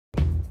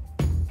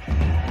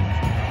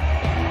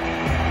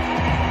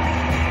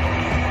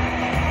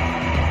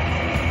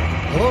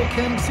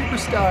Accounting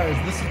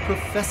Superstars. This is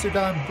Professor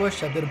Don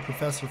Bush. I've been a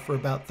professor for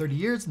about 30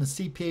 years and a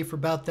CPA for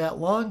about that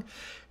long.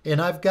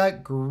 And I've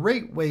got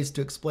great ways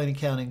to explain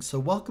accounting. So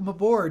welcome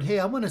aboard. Hey,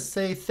 I want to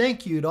say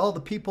thank you to all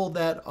the people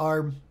that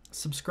are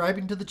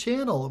subscribing to the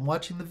channel and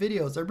watching the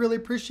videos. I really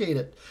appreciate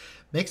it.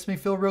 Makes me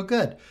feel real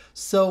good.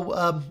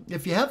 So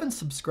if you haven't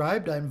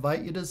subscribed, I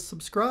invite you to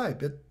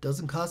subscribe. It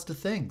doesn't cost a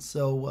thing.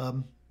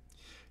 So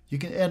you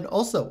can, and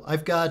also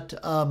I've got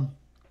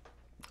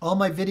all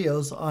my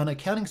videos on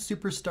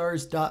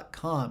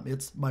accountingsuperstars.com.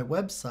 It's my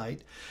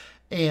website,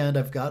 and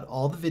I've got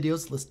all the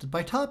videos listed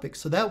by topic.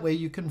 So that way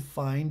you can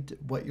find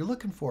what you're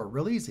looking for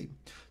real easy.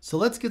 So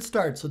let's get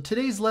started. So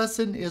today's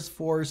lesson is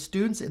for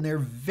students in their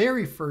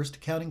very first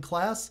accounting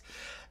class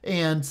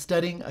and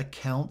studying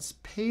accounts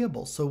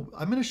payable. So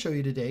I'm going to show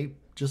you today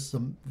just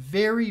some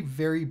very,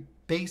 very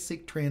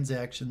basic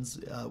transactions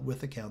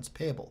with accounts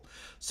payable.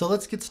 So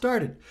let's get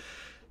started.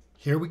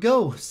 Here we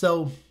go.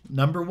 So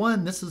number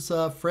one, this is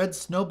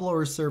Fred's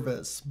snowblower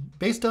service.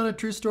 Based on a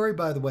true story,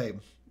 by the way.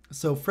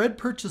 So Fred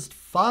purchased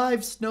 5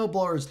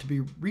 snowblowers to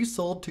be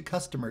resold to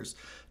customers.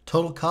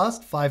 Total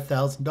cost,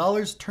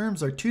 $5,000.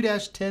 Terms are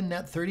 2-10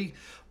 net 30.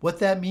 What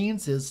that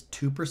means is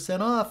 2%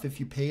 off if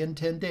you pay in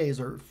 10 days,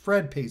 or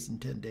Fred pays in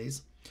 10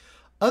 days.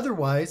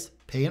 Otherwise,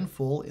 pay in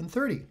full in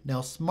 30. Now,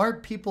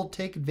 smart people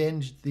take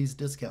advantage of these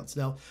discounts.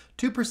 Now,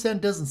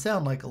 2% doesn't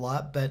sound like a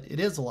lot, but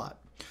it is a lot.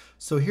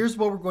 So here's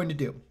what we're going to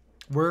do.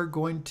 We're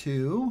going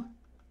to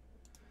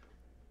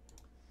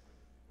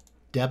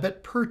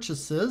debit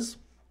purchases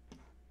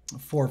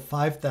for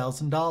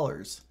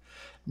 $5,000.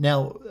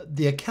 Now,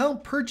 the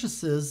account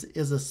purchases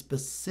is a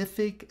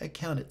specific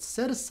account. It's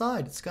set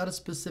aside. It's got a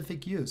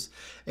specific use.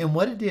 And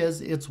what it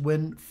is, it's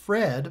when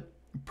Fred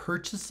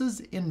purchases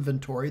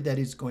inventory that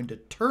he's going to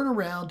turn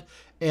around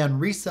and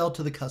resell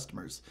to the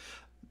customers.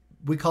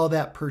 We call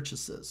that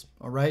purchases,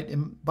 all right?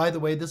 And by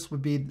the way, this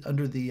would be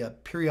under the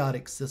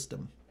periodic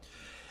system.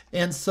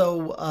 And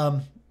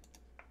so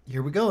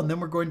here we go. And then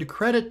we're going to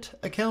credit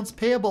accounts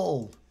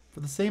payable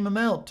for the same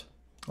amount.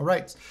 All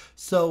right.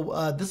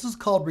 So this is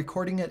called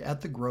recording it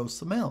at the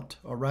gross amount.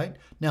 All right.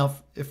 Now,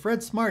 if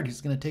Fred's smart, he's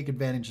going to take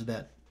advantage of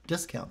that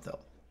discount, though.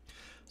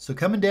 So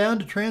coming down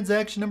to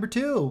transaction number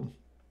 2.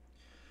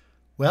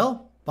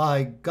 Well,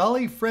 by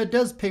golly, Fred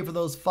does pay for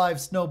those 5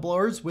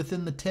 snowblowers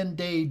within the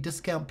 10-day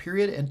discount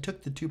period and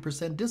took the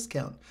 2%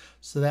 discount.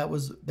 So that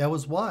was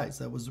wise.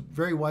 That was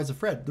very wise of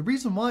Fred. The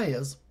reason why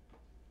is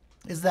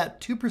that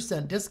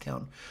 2%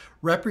 discount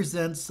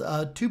represents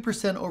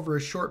 2% over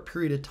a short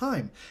period of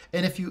time.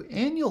 And if you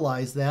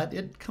annualize that,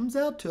 it comes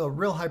out to a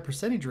real high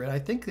percentage rate. I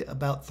think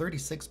about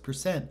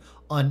 36%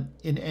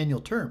 in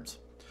annual terms.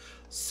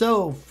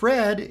 So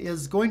Fred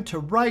is going to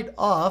write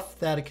off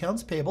that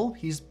accounts payable.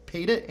 He's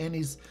paid it, and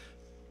he's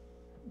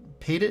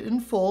paid it in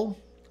full.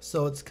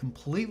 So it's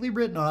completely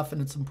written off,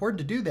 and it's important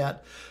to do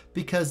that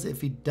because if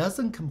he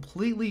doesn't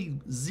completely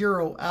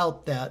zero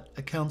out that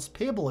accounts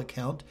payable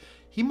account,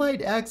 he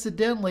might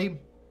accidentally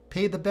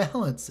pay the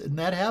balance, and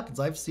that happens.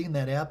 I've seen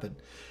that happen.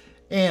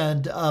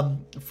 And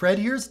Fred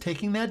here is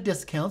taking that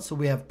discount, so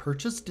we have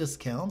purchase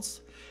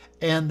discounts,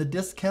 and the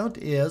discount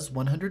is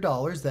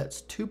 $100.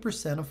 That's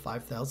 2% of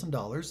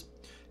 $5,000.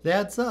 It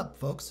adds up,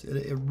 folks.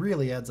 It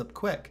really adds up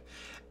quick.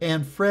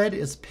 And Fred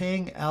is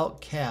paying out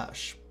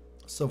cash.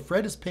 So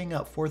Fred is paying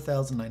out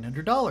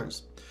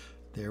 $4,900.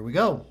 There we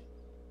go.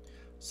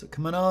 So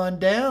coming on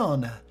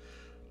down.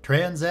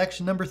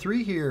 Transaction number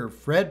 3 here.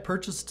 Fred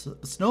purchased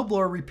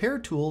snowblower repair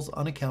tools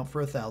on account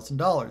for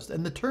 $1,000.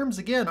 And the terms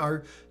again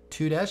are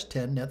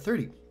 2-10 net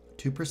 30.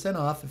 2%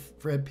 off if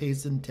Fred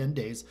pays in 10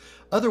 days.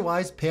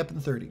 Otherwise, pay up in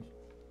 30.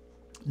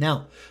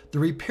 Now, the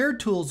repair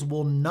tools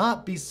will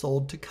not be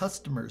sold to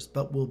customers,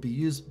 but will be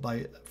used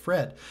by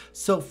Fred.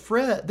 So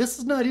Fred, this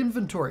is not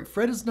inventory.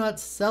 Fred is not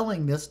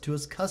selling this to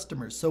his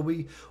customers. So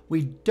we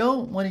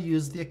don't want to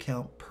use the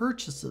account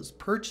purchases.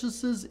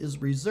 Purchases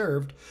is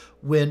reserved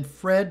when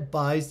Fred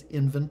buys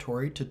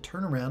inventory to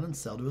turn around and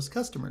sell to his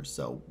customers.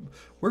 So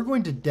we're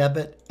going to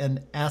debit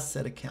an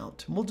asset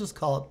account. And we'll just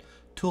call it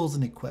tools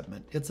and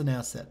equipment. It's an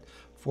asset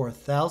for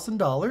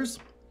 $1,000.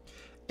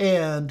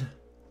 And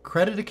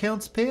credit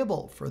accounts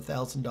payable for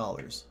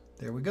 $1,000.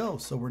 There we go.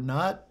 So we're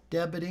not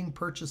debiting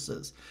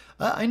purchases.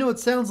 I know it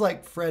sounds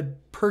like Fred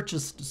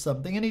purchased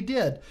something, and he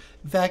did.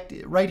 In fact,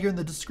 right here in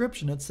the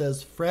description, it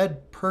says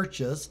Fred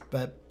purchased,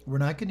 but we're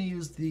not going to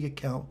use the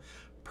account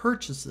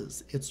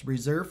purchases. It's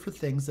reserved for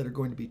things that are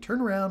going to be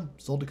turned around,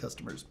 sold to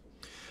customers.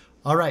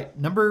 All right,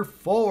 number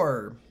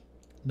 4.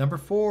 Number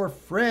 4,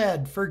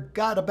 Fred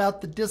forgot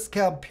about the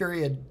discount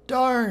period.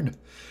 Darn.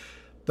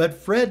 But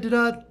Fred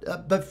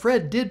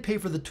did pay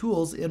for the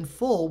tools in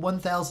full,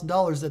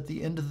 $1,000 at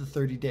the end of the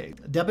 30 days.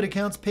 Debit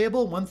accounts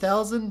payable,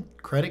 $1,000.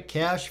 Credit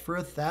cash for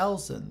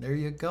 $1,000. There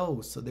you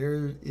go. So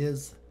there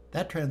is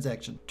that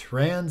transaction.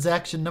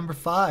 Transaction number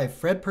 5.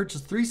 Fred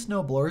purchased 3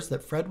 snowblowers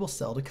that Fred will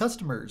sell to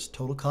customers.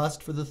 Total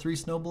cost for the 3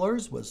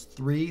 snowblowers was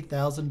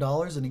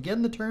 $3,000. And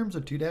again, the terms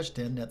are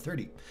 2-10 net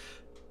 30.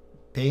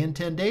 Pay in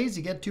 10 days,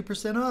 you get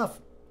 2% off.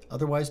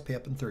 Otherwise, pay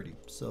up in 30.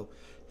 So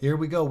Here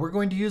we go. We're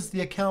going to use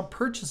the account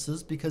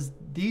purchases because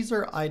these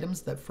are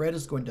items that Fred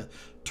is going to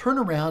turn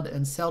around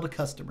and sell to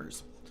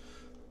customers.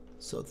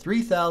 So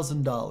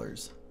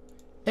 $3,000.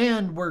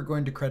 And we're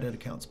going to credit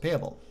accounts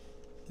payable.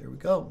 There we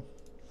go.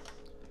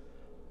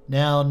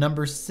 Now,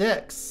 number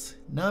 6.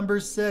 Number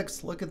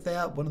 6, look at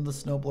that. One of the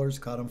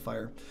snowblowers caught on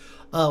fire.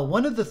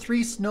 One of the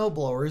 3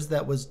 snowblowers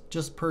that was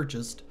just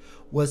purchased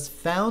was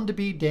found to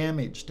be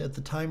damaged at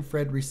the time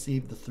Fred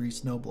received the 3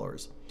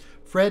 snowblowers.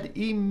 Fred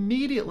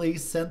immediately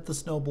sent the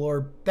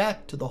snowblower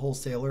back to the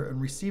wholesaler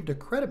and received a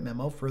credit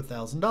memo for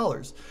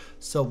 $1,000.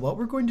 So what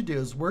we're going to do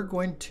is we're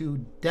going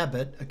to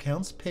debit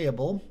accounts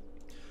payable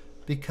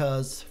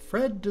because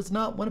Fred does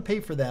not want to pay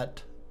for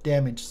that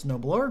damaged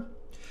snowblower.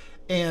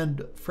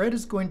 And Fred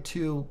is going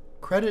to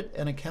credit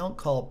an account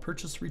called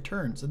purchase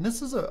returns. And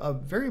this is a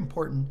very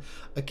important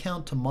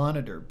account to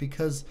monitor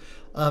because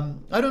I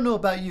don't know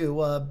about you,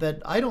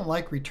 but I don't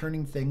like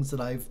returning things that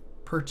I've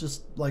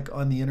purchased like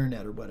on the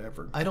internet or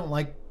whatever. I don't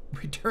like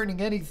returning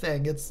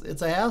anything.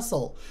 It's a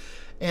hassle.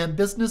 And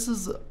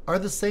businesses are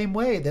the same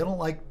way. They don't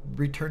like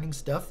returning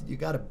stuff. You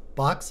got to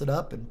box it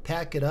up and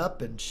pack it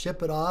up and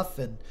ship it off,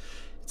 and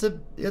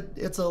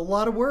it's a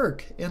lot of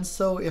work. And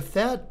so if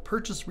that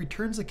purchase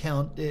returns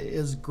account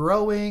is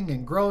growing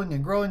and growing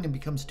and growing and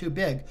becomes too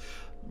big,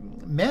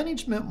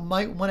 management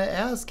might want to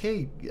ask,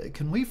 hey,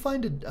 can we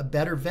find a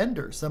better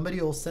vendor? Somebody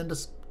who will send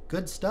us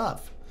good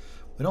stuff.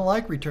 We don't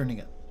like returning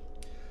it.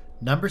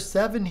 Number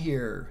 7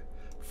 here.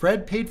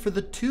 Fred paid for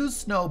the 2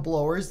 snow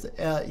blowers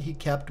he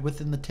kept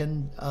within the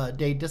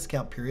 10-day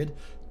discount period,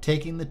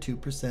 taking the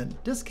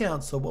 2%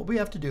 discount. So what we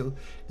have to do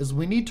is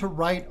we need to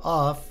write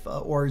off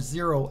or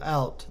zero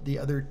out the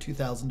other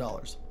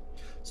 $2,000.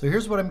 So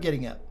here's what I'm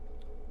getting at.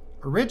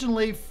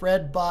 Originally,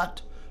 Fred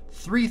bought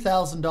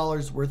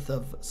 $3,000 worth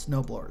of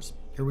snow blowers.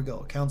 Here we go.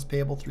 Accounts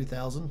payable,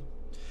 $3,000.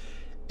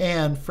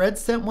 And Fred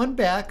sent one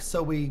back,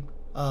 so we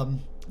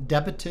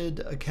debited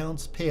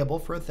accounts payable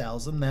for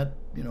 $1,000. That,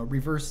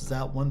 reverses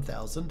out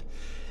 $1,000.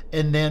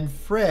 And then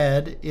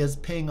Fred is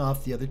paying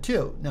off the other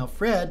 2. Now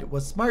Fred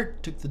was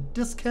smart, took the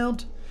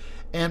discount,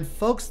 and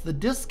folks, the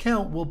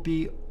discount will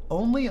be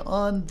only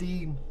on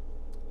the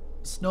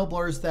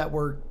snowblowers that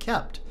were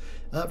kept.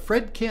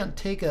 Fred can't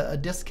take a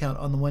discount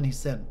on the one he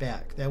sent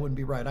back. That wouldn't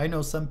be right. I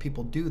know some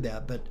people do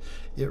that, but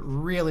it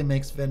really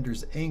makes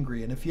vendors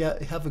angry. And if you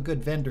have a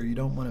good vendor, you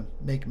don't want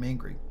to make them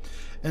angry.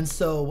 And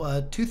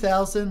so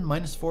 2,000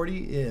 minus 40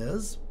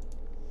 is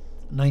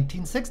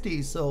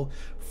 1960. So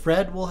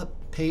Fred will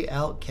pay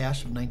out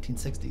cash of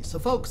 1960. So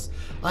folks,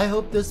 I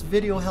hope this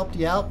video helped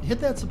you out. Hit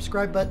that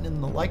subscribe button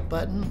and the like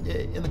button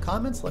in the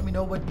comments. Let me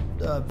know what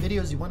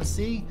videos you want to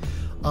see.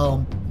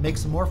 I'll make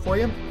some more for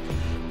you.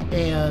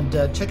 And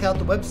check out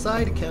the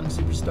website,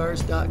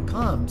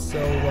 accountingsuperstars.com. So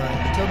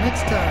until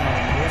next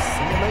time, we'll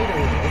see you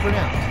later. Over and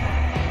out.